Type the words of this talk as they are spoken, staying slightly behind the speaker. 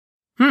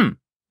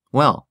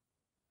Well,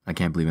 I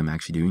can't believe I'm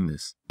actually doing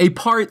this. A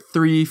part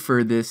 3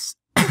 for this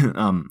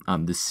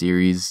this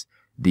series,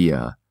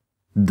 the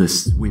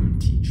swim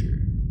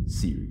teacher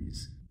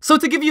series. So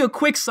to give you a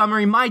quick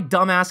summary, my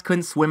dumbass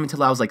couldn't swim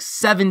until I was like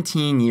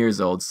 17 years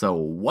old. So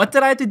what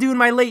did I have to do in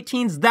my late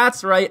teens?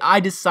 That's right, I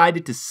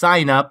decided to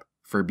sign up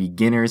for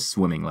beginner's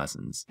swimming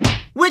lessons.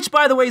 Which,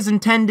 by the way, is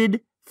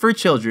intended for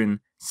children.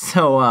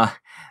 So,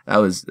 that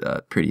was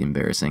pretty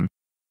embarrassing.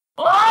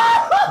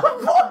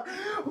 Oh,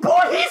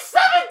 boy, he's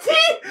 17!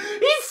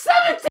 He's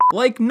 17!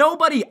 Like,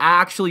 nobody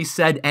actually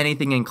said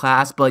anything in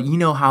class, but you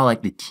know how,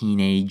 like, the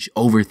teenage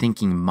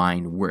overthinking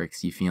mind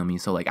works, you feel me?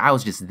 So, like, I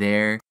was just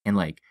there, and,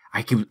 like,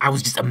 I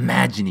was just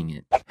imagining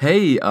it.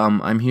 Hey,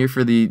 I'm here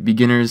for the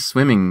beginner's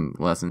swimming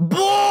lesson. Boy,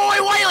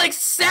 why are you like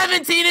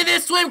 17 in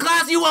this swim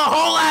class, you a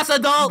whole ass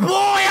adult? Boy,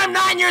 I'm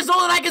 9 years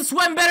old and I can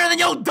swim better than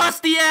your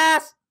dusty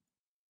ass!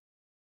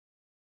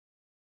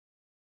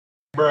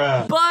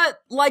 Bruh. But,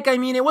 like, I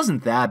mean, it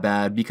wasn't that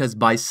bad because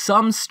by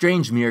some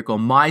strange miracle,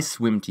 my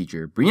swim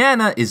teacher,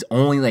 Brianna, is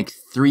only like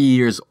 3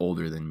 years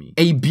older than me.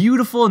 A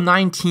beautiful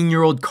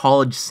 19-year-old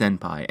college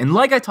senpai. And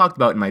like I talked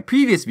about in my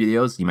previous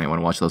videos, you might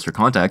want to watch those for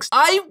context,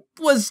 I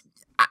was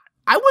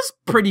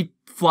pretty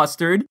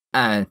flustered.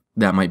 That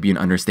might be an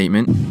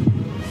understatement.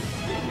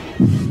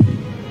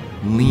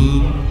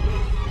 Lean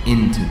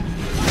into me.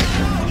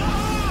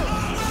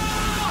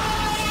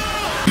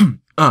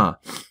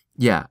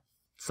 Yeah.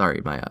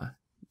 Sorry, my,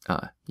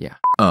 yeah.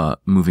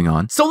 Moving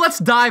on. So let's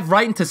dive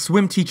right into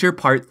swim teacher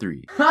part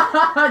 3.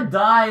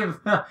 Dive!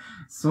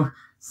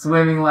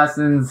 Swimming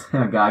lessons.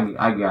 I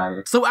got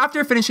it. So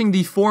after finishing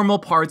the formal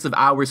parts of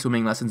our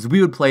swimming lessons, we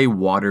would play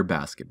water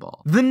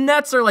basketball. The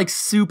nets are like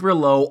super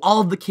low.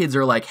 All of the kids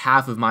are like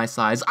half of my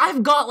size.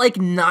 I've got like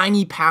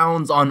 90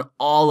 pounds on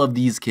all of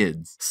these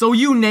kids. So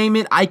you name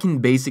it, I can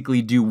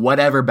basically do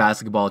whatever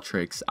basketball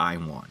tricks I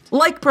want.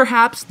 Like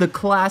perhaps the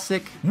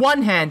classic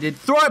one-handed,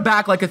 throw it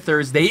back like a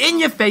Thursday, in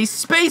your face,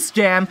 Space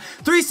Jam,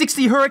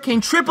 360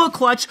 hurricane, triple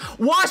clutch,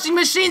 washing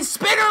machine,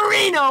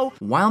 spinnerino,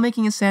 while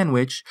making a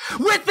sandwich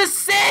with the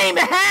same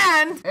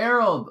hand!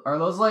 Erold, are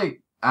those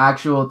like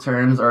actual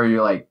terms or are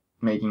you like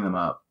making them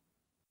up?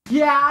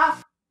 Yeah,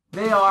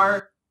 they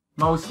are,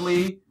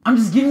 mostly. I'm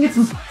just giving it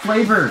some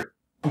flavor,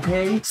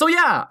 okay? So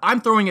yeah,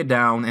 I'm throwing it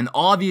down and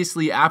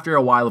obviously after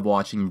a while of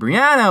watching,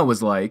 Brianna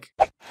was like,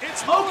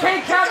 it's okay,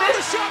 Kevin!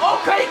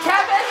 Okay,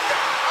 Kevin!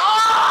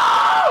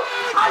 Oh!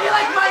 How do you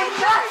like my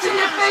nuts in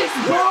your face,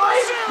 boy?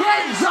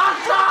 Get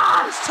jumped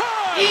on!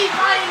 Eat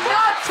my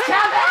nuts,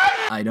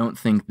 Kevin! I don't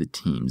think the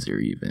teams are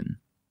even.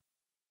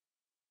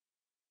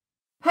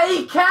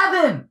 Hey,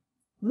 Kevin!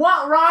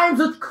 What rhymes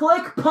with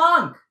click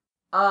punk?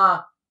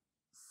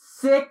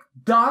 Sick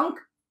dunk?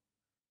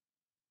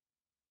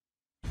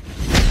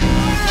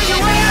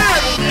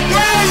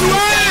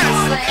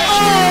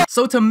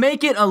 So to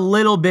make it a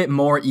little bit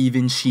more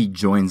even, she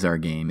joins our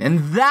game.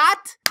 And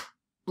that,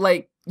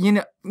 like, you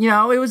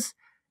know, it was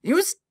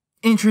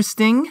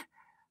interesting.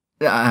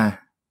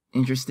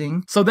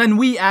 Interesting. So then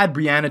we add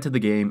Brianna to the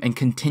game and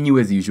continue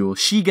as usual.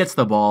 She gets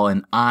the ball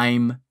and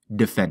I'm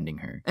defending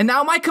her. And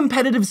now my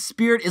competitive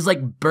spirit is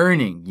like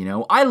burning, you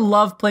know? I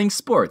love playing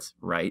sports,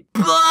 right?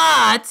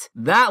 But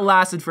that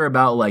lasted for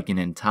about like an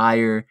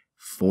entire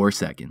 4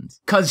 seconds.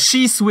 Cause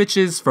she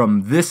switches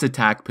from this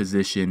attack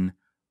position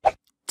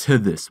to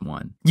this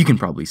one. You can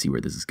probably see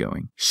where this is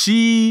going.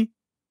 She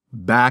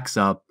backs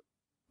up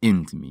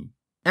into me.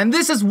 And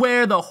this is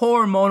where the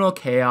hormonal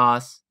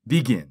chaos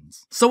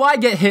begins. So I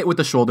get hit with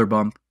a shoulder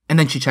bump, and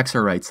then she checks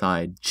her right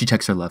side, she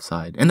checks her left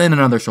side, and then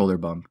another shoulder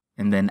bump.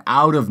 And then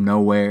out of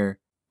nowhere,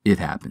 it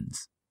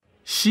happens.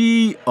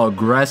 She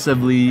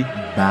aggressively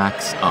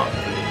backs up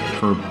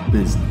her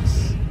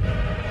business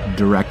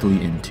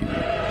directly into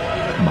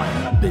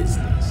my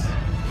business.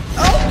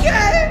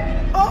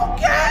 Okay,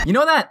 okay. You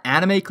know that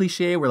anime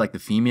cliche where like the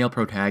female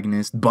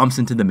protagonist bumps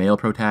into the male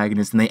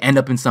protagonist and they end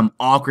up in some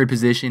awkward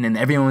position and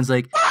everyone's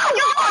like,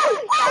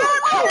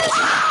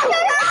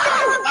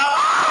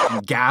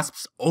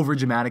 gasps over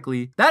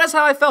dramatically. That is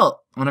how I felt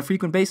on a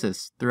frequent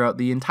basis throughout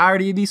the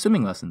entirety of these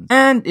swimming lessons.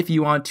 And if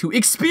you want to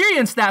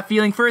experience that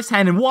feeling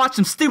firsthand and watch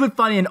some stupid,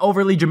 funny, and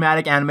overly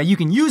dramatic anime, you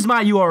can use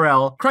my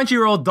URL,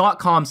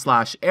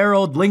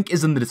 crunchyroll.com/Erold. Link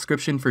is in the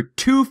description for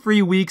 2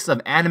 free weeks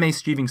of anime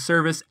streaming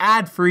service,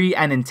 ad-free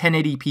and in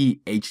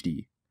 1080p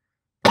HD.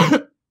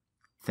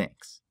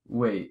 Thanks.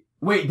 Wait,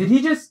 did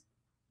he just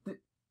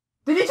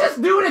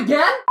do it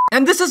again?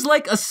 And this is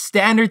like a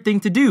standard thing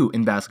to do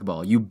in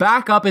basketball. You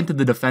back up into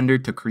the defender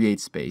to create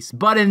space.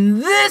 But in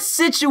this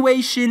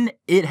situation,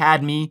 it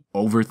had me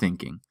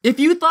overthinking.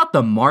 If you thought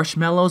the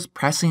marshmallows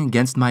pressing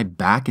against my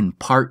back in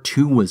part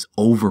 2 was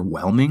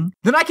overwhelming,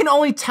 then I can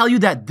only tell you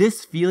that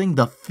this feeling,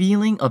 the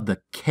feeling of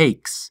the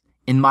cakes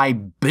in my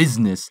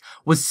business,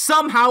 was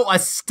somehow a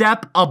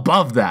step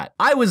above that.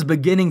 I was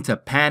beginning to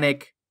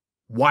panic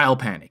while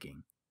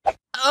panicking.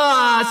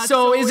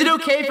 So is it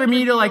okay for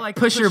me to like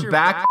push her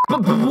back?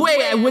 But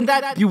wait, wouldn't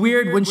that be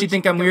weird? Wouldn't she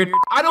think I'm weird?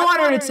 I don't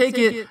want her to take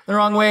it the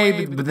wrong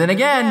way, but then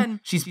again,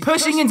 she's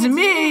pushing into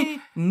me.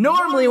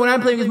 Normally when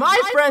I'm playing with my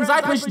friends,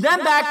 I push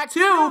them back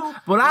too,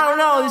 but I don't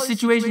know, this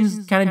situation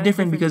is kind of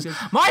different because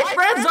my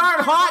friends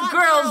aren't hot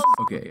girls.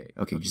 Okay,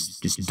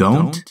 just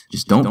don't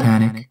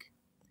panic.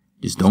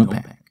 Just don't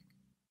panic.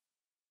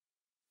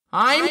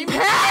 I'm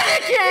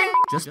panicking!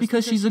 Just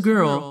because she's a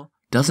girl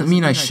doesn't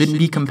mean I shouldn't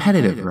be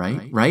competitive,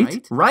 right?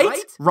 Right?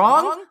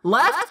 Wrong?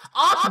 Left?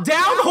 Up?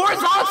 Down?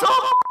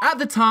 Horizontal? At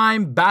the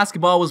time,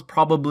 basketball was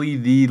probably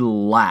the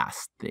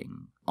last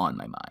thing on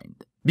my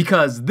mind.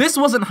 Because this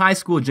wasn't high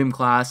school gym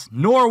class,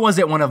 nor was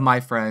it one of my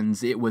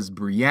friends. It was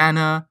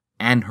Brianna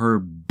and her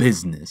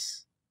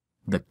business.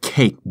 The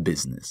cake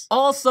business.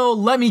 Also,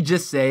 let me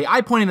just say,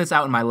 I pointed this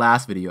out in my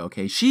last video,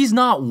 okay? She's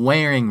not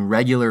wearing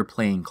regular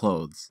plain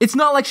clothes. It's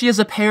not like she has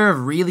a pair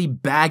of really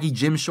baggy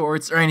gym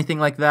shorts or anything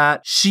like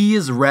that. She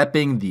is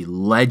repping the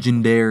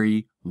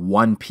legendary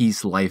One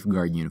Piece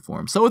lifeguard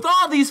uniform. So with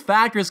all these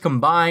factors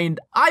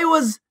combined, I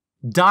was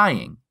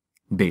dying,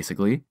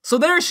 basically. So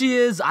there she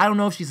is. I don't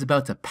know if she's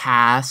about to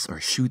pass or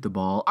shoot the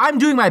ball. I'm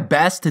doing my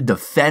best to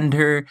defend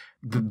her,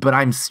 but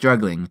I'm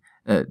struggling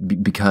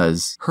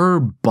because her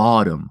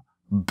bottom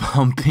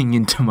bumping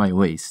into my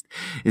waist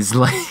is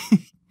like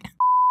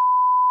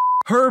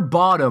her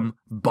bottom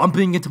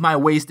bumping into my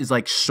waist is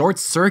like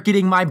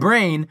short-circuiting my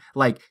brain.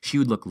 Like she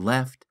would look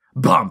left,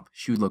 bump,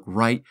 she would look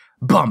right,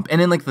 bump,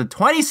 and in like the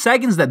 20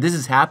 seconds that this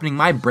is happening,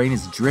 my brain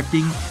is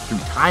drifting through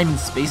time and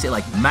space at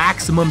like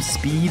maximum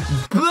speed.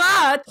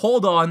 But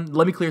hold on,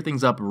 let me clear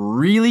things up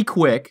really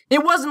quick.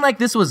 It wasn't like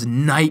this was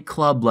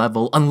nightclub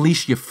level,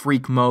 unleash your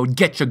freak mode,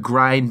 get your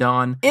grind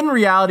on. In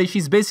reality,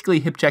 she's basically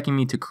hip checking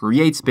me to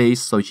create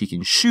space so she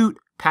can shoot,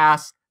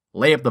 pass,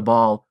 lay up the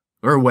ball,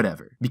 or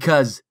whatever.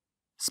 Because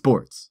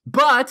sports.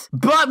 But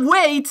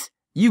wait!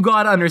 You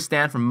gotta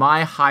understand, from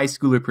my high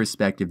schooler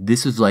perspective,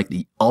 this was like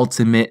the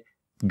ultimate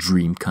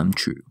dream come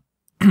true.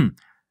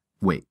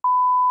 Wait.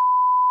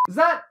 Is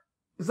that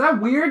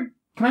weird?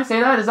 Can I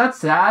say that? Is that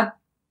sad?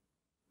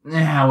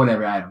 Nah,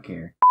 whatever, I don't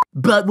care.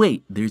 But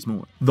wait, there's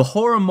more. The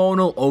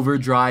hormonal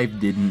overdrive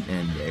didn't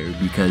end there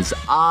because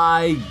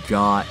I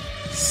got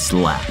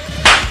slapped.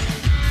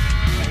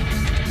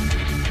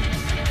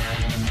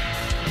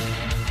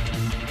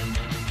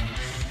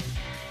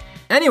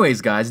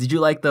 Anyways, guys, did you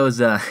like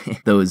those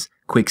those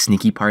quick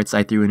sneaky parts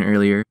I threw in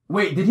earlier?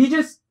 Wait, did he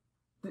just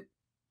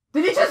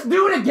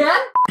do it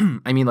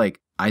again? I mean, like,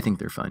 I think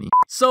they're funny.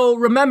 So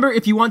remember,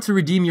 if you want to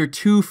redeem your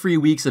 2 free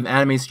weeks of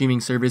anime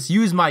streaming service,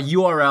 use my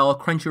URL,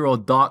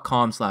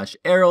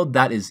 crunchyroll.com/Erold.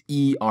 That is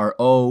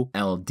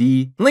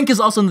EROLD. Link is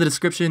also in the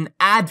description.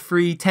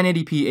 Ad-free,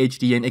 1080p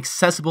HD, and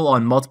accessible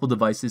on multiple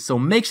devices, so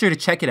make sure to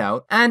check it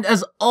out. And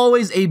as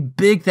always, a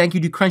big thank you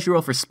to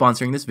Crunchyroll for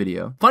sponsoring this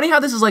video. Funny how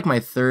this is like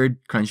my 3rd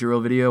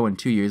Crunchyroll video, and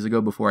 2 years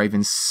ago, before I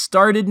even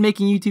started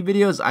making YouTube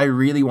videos, I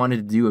really wanted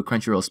to do a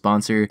Crunchyroll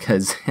sponsor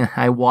because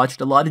I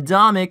watched a lot of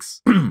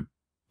domics.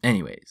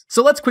 Anyways,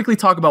 so let's quickly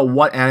talk about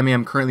what anime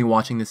I'm currently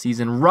watching this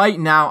season. Right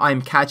now,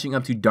 I'm catching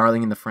up to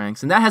Darling in the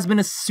Franxx, and that has been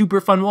a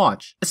super fun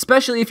watch.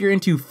 Especially if you're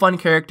into fun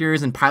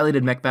characters and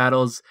piloted mech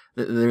battles.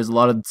 There's a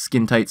lot of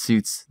skin-tight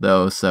suits,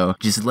 though, so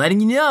just letting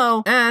you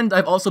know. And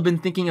I've also been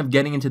thinking of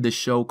getting into this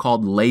show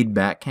called Laid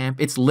Back Camp.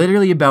 It's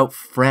literally about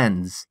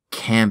friends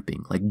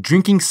camping, like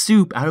drinking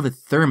soup out of a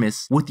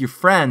thermos with your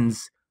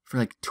friends for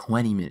like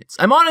 20 minutes.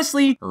 I'm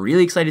honestly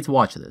really excited to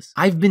watch this.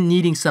 I've been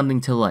needing something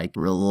to like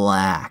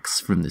relax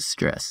from the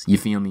stress. You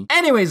feel me?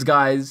 Anyways,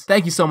 guys,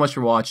 thank you so much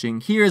for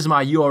watching. Here's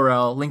my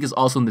URL. Link is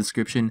also in the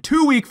description.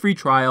 2-week free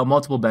trial,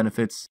 multiple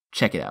benefits.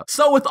 Check it out.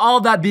 So with all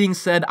that being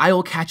said, I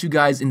will catch you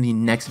guys in the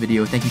next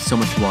video. Thank you so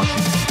much for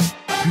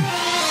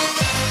watching.